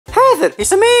with it.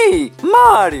 It's me,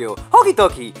 Mario. Okie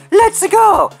dokie, let's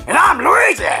go. And I'm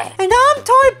Luigi. And I'm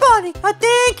Toy Bunny. I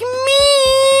think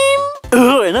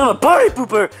meme. And I'm a party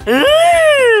pooper.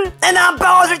 And I'm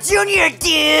Bowser Jr.,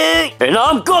 dude. And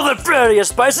I'm GFreddy, a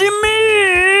spicy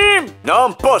meme. And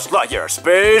I'm Buzzlightyear,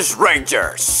 Space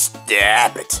Ranger.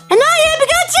 Stab it. And I am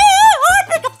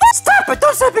Pikachu. Stop it!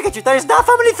 Don't say Pikachu. That is not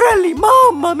family friendly.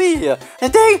 Mamma mia.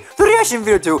 And then the reaction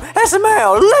video to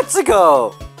SML. Let's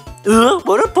go.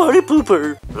 What a party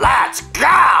pooper. Let's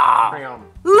go.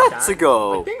 Let's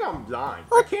go. I think I'm blind.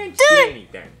 I can't see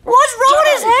anything. What's wrong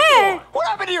with his hair? What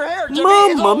happened to your hair, Jeffy?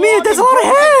 Mamma mia, there's a lot of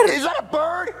hair. Is that a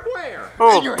bird? Where?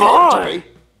 Oh, in your boy. hair, Jeffy.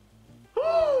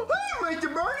 Hey,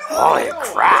 Mr. Bird. Holy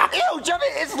crap. Ew, Jeffy,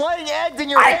 it's laying eggs in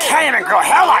your hair. I can't even grow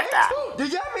hair like that.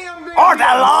 Does that mean I'm Or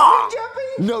that long. Jeffy?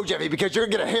 No, Jeffy, because you're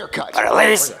gonna get a haircut. But at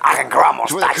least I can grow a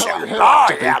mustache.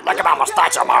 Oh yeah, look at my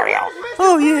mustache, Mario.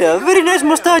 Oh yeah, very nice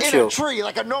mustache. In a tree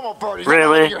like a normal bird.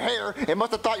 Really? Your hair. It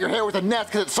must have thought your hair was a nest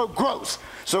because it's so gross.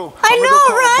 So I I'm gonna know, go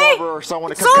call right? a barber or someone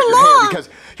to It's come so cut your long. hair because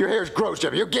your hair is gross,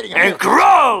 Jeffy. You're getting a And haircut.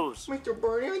 gross. Mr.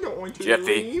 Birdie, I don't want you to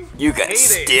Jeffy, leave. you got Hey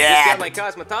there, just got my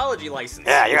stabbed. cosmetology license.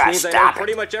 Yeah, you which gotta means I stop know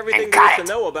pretty it much everything and there cut is to it.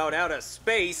 know about outer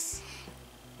space.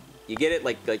 You get it?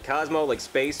 Like Cosmo, like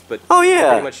space, but Oh yeah.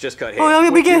 pretty much just cut hair. Oh yeah, we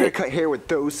You're gonna begin. cut hair with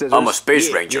those scissors. I'm a space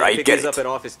Yeah, ranger. yeah, I pick get these up it. at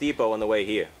Office Depot on the way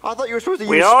here. I thought you were supposed to use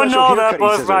We all special know that,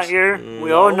 haircutting scissors. Buzzlightyear.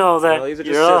 We all know that. No, these are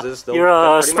just scissors. You're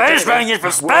a That's pretty much space it. ranger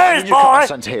for Well, I space, need you to cut my boy.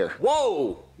 son's hair.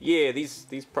 Whoa! Yeah, these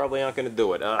probably aren't gonna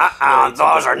do it.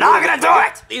 Those are not gonna do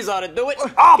it. These ought to do it. Oh,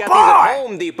 Got these boy. at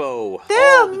Home Depot.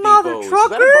 Damn, Home mother Depots. Is that a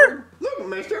trucker. bird? Look,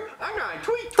 mister, I'm not a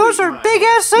tweet. Those are big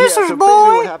ass Yeah, scissors, so basically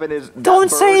what boy. happened is that Don't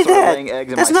bird say started that. laying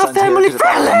eggs in That's my not son's hair family 'cause it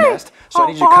thought it was a friendly. nest, so I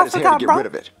need you to cut his hair to get rid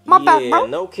of it. My bad, Yeah, bro.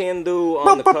 no can do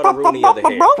on the cut-a-rooney of the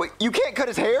hair. Wait, you can't cut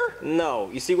his hair? No,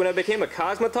 you see, when I became a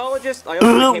cosmetologist, I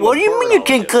also became What a do you mean you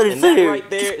can't birdologist. cut his And that hair? right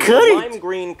there Just is cut a it. lime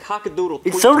green cockadoodle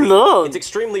It's tweet so tree. long. It's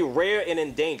extremely rare and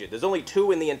endangered. There's only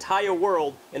 2 in the entire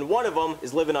world, and one of them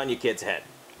is living on your kid's head.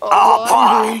 Oh,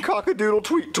 boy. Cockadoodle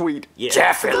tweet. Yeah.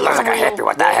 Jeffy looks like a hippie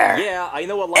with that hair. Yeah, I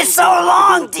know a lime It's so green long,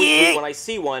 cockadoodle tweet dude. when I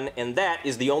see one, and that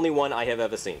is the only one I have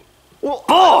ever seen. Well,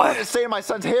 Boy. I don't want it to stay in my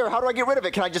son's hair. How do I get rid of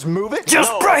it? Can I just move it?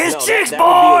 Just spray his cheeks, that boy.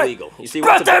 would be illegal. You see,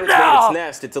 Spread once a them bird's made down. its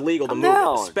nest, it's illegal to I'm move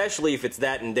down. it, especially if it's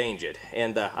that endangered.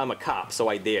 And I'm a cop, so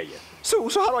I dare you. So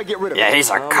how do I get rid of Yeah, it? he's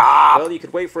a cop. Well, you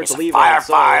could wait for it He's to a leave on its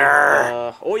own,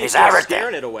 firefighter. or you He's can everything.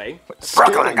 scaring it away.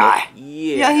 Brooklyn Scaring guy.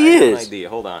 Yeah, Yeah, I he have an is. idea.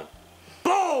 Hold on.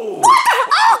 Boom!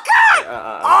 Oh God!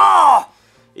 Oh!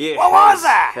 Yeah, What was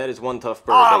that? That is one tough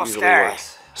bird. Oh, that that was usually scary.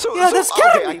 works. So, Yeah, that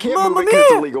scared okay, me. I can't Mamma move it because it's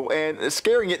mia. illegal, and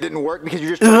scaring it didn't work because you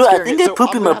just I tried scaring think it. they So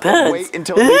pooped I'm in my gonna have to pants. wait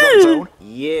until it leaves on its own.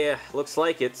 Yeah, looks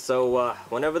like it. So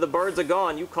whenever the birds are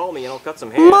gone, you call me and I'll cut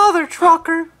some hair. Mother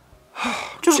trucker.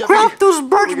 Just Jeffy, grab those what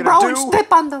birds, are we bro, gonna and do?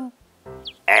 step on them.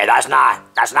 Hey, that's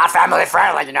not family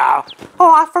friendly, you know.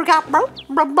 Oh, I forgot, bro.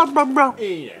 Bro.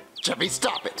 Yeah. Jeffy,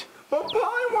 stop it. But Polly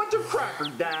wants a cracker,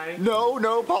 Daddy.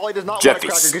 No, Polly does not Jeffy,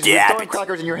 want a cracker because you've been stab throwing it.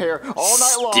 crackers in your hair all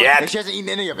night long, Stab and she hasn't eaten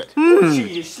any of it.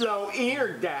 She's a slow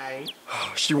ear, Daddy.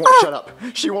 She won't shut up.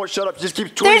 She won't shut up. She just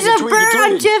keeps tweeting There's and a tweeting bird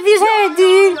on and tweeting. Jeffy's head,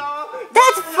 dude.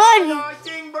 That's funny.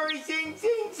 Sing, birdie,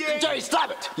 sing. Jeffy,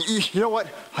 stop it. You know what?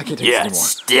 I can't take Yeah, this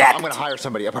stab anymore. I'm it. going to hire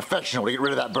somebody, a professional, to get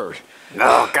rid of that bird.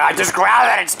 Oh God, just grab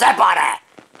it and step on it.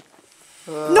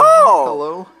 No!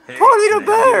 Hello? Poor little Can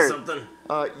I do bird. something?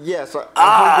 Yes, I'm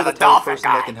Ah, hoping the to tell the dolphin person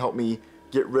guy. that can help me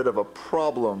get rid of a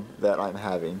problem that I'm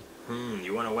having.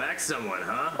 You want to whack someone,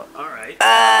 huh? All right.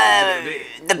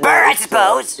 The bird, I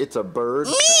suppose. It's a bird.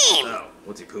 Oh,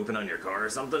 what's he pooping on your car or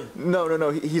something?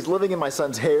 No. He's living in my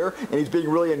son's hair, and he's being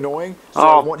really annoying, so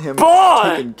Oh, I want him boy!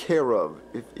 taken care of,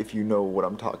 if you know what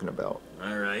I'm talking about.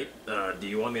 All right. Do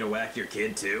you want me to whack your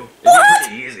kid too? It's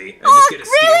pretty easy. I just get a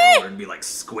steamroller and be like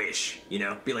squish, you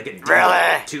know? Be like a dude,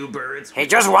 Really? 2 birds. He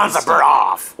just wants the bird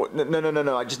off. What?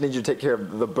 No. I just need you to take care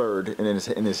of the bird in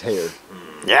his hair.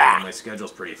 Yeah. My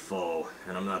schedule's pretty full,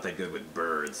 and I'm not that good with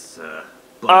birds.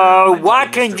 Why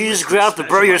can't you just grab the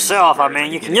bird yourself? I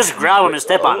mean, you can just grab him and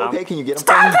step on Okay, him. can you get him?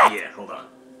 Stop for me? it! Yeah, hold on.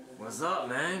 What's up,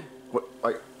 man? What,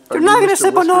 are You're you not gonna Mr.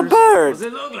 step on no Whiskers? bird. What's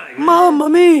it look like, man? Mamma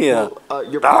mia.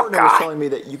 Your partner was God. telling me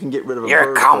that you can get rid of a You're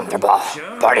bird. for me. comfortable,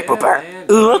 Sure, party yeah, pooper. man.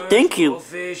 Oh, Birds, thank you.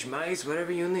 Goldfish, mice,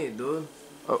 whatever you need, dude.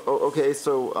 Okay,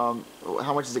 so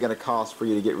how much is it gonna cost for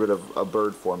you to get rid of a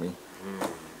bird for me?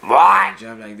 What?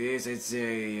 Job like this, it's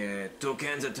a 2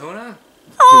 cans of tuna.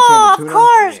 Oh, of tuna?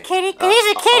 course, kitty. He's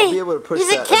a I'll kitty. be able to push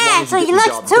He's a that as long cat, as so you he get the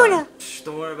likes job tuna. done. Shh,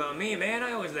 don't worry about me, man.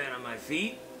 I always land on my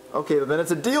feet. Okay, then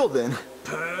it's a deal then.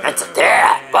 That's a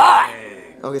dad. Bye.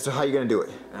 Okay, so how you gonna do it?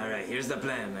 All right, here's the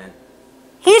plan, man.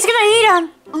 He's gonna eat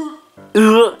him.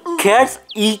 Cats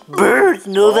eat birds,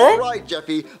 know that? All right,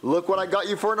 Jeffy. Look what I got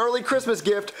you for an early Christmas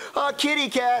gift. A kitty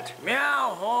cat.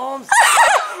 Meow, Holmes.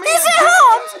 He's a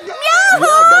Holmes! Meow, Yeah, I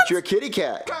Holmes! got you a kitty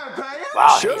cat.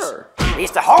 Wow, Sure.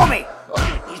 he's the homie.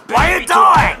 Why are you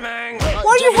dying? Why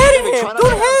are you hitting him?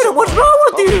 Don't hit him. What's wrong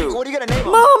with you? What are you gonna name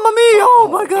him? Mamma mia! Oh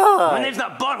my My God! name's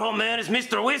not Butthole Man, it's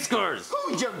Mr. Whiskers.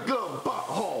 Who's your good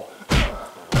butthole?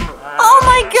 Oh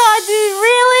my God, dude,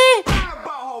 really? Bad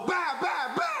butthole, bad,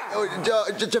 bad, bad.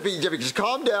 Oh, Jeffy, just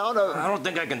calm down. I don't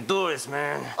think I can do this,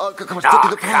 man. Come on, stick to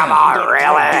the plan. Come on,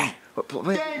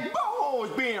 really? Dang butthole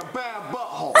is being a bad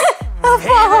butthole. Hey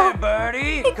there,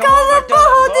 Birdie. Come calls over her to the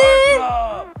Butthole, board dude.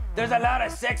 club. There's a lot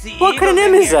of sexy What kind of eagles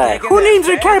name in is here that? taking Who their names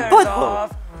their cat feathers Butthole?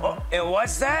 off. Oh, and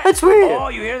what's that? That's weird. Oh,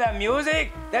 you hear that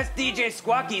music? That's DJ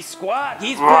Squawky Squawk.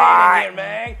 He's playing Right. in here,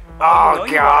 man. Oh, you know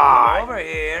you God. wanna come over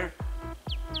here.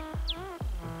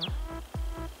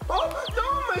 Oh,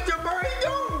 no, Mr. Birdie,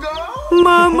 don't go.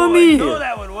 Mamma Oh, I knew mia!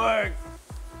 that would work.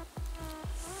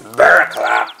 Bear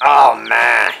clap. Oh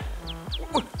man!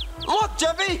 Look,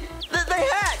 Jeffy, they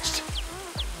hatched.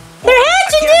 They're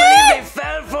hatching, Can't dude! believe they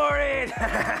fell for it.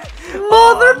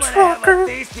 Mother I'm gonna have trucker. a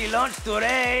tasty lunch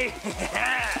today.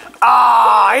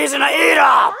 Ah, he's gonna eat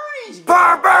him!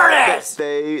 Burners!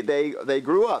 They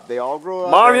grew up. They all grew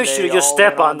up. Mario and they should have just all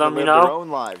step went on them, to you live their know? own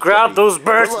lives, Grab Jeffy. those birds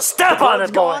But and look, step the on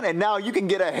bird's it, boy. gone, and now you can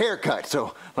get a haircut.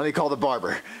 So let me call the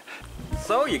barber.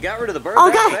 So, you got rid of the bird Oh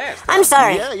that God, fast. I'm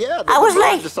sorry. Yeah. I was the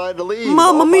bird late. Decided to leave.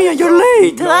 Mamma all by mia, you're itself.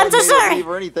 late. No I'm one so made it sorry. leave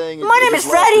or anything. My It name just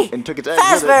is left Freddy. and took its egg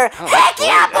with Fazbear. it. Heck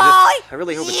yeah, boy! I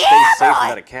really hope it Yeah, stays safe boy.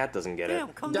 and that a cat doesn't get it. Damn,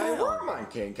 come Dang, down. where my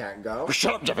king can't go?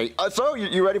 Shut up, Jeffy. So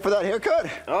you ready for that haircut?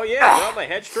 Oh yeah, I brought my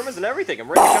hedge trimmers and everything. I'm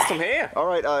ready to cut some hair. All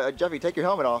right, Jeffy, take your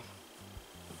helmet off.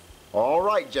 All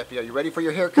right, Jeffy, are you ready for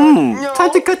your haircut? No.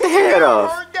 Time to cut the hair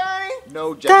off. Hurt, Daddy?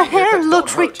 No, Jeffy. The hair haircuts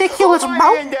looks don't hurt. ridiculous, My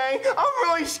bro. hand, Daddy. I'm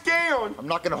really scared. I'm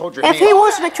not gonna hold your If hand. he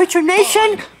wasn't a Twitcher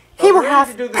Nation, he would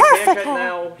have do this perfect haircut hair.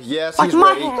 now. Yes, Like he's my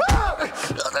ready.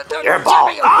 hair. Your ball.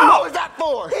 Jeffy, Oh! what was that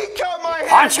for? He cut my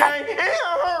Punch hand, him. Daddy, and it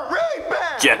hurt really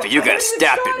bad. Jeffy, you gotta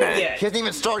stop it, man. He hasn't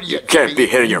even started yet. Can't Jeffy. be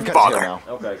hitting You your can cut his hair father.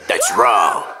 now. Okay. That's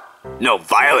wrong. No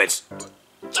violence.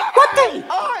 What the?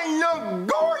 I look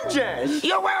gorgeous.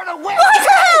 You're wearing a wig. What the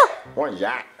hell? What is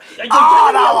that? Oh,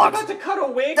 that looks... to cut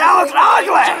a wig. That looks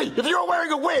ugly! Jeffy, if you were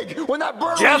wearing a wig when that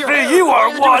bird was in Jeffy, your hair, you all are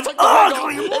had to do was one take the wig off,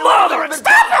 ugly and it mother wouldn't and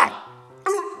have stop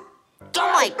been-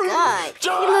 Oh my God.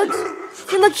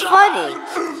 He looks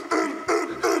funny.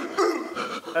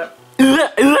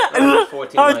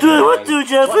 I'll do what to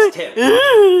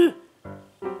Jeffy?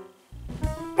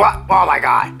 What? Oh my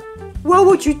God. What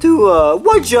would you do?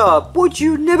 What job would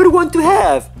you never want to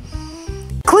have?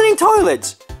 Cleaning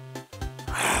toilets.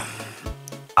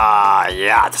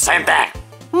 Yeah, the same thing.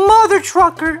 Mother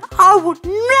trucker, I would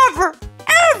never,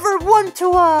 ever want to,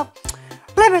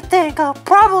 let me think,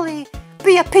 probably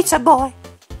be a pizza boy.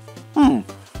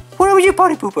 What about you,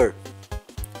 party pooper?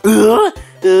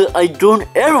 I don't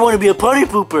ever want to be a party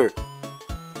pooper.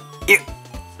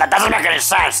 That doesn't make any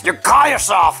sense. You call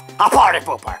yourself a party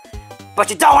pooper, but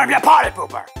you don't want to be a party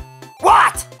pooper.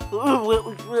 What?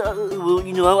 Well,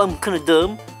 you know, I'm kind of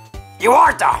dumb. You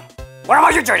are dumb. What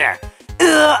about you, Junior?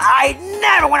 I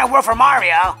never want to work for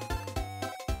Mario.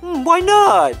 Why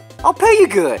not? I'll pay you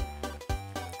good.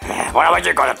 What about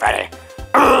you, Golden Freddy?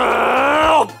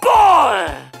 Oh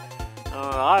boy!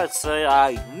 I'd say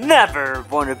I never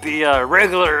want to be a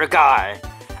regular guy.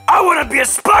 I want to be a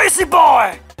spicy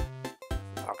boy.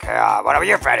 Okay, what about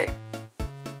you, Freddy?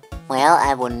 Well,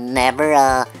 I would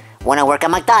never, want to work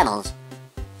at McDonald's.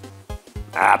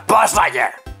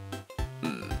 Buzzlightyear.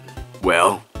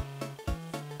 Well,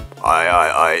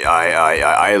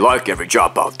 I like every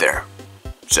job out there.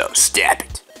 So stab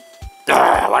it.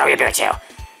 What are we gonna do?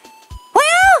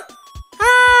 Well,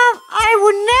 I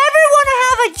would never want to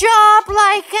have a job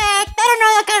like, I don't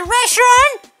know, like a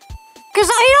restaurant. Because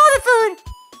I eat all the food.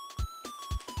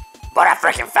 What a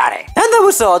freaking fatty. And that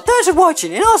was all. Thanks for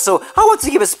watching. And also, I want to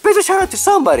give a special shout out to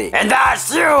somebody. And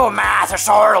that's you, Master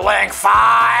Swordling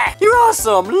 5. You're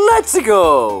awesome. Let's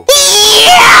go.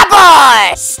 Yeah,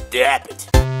 boy! Stab it.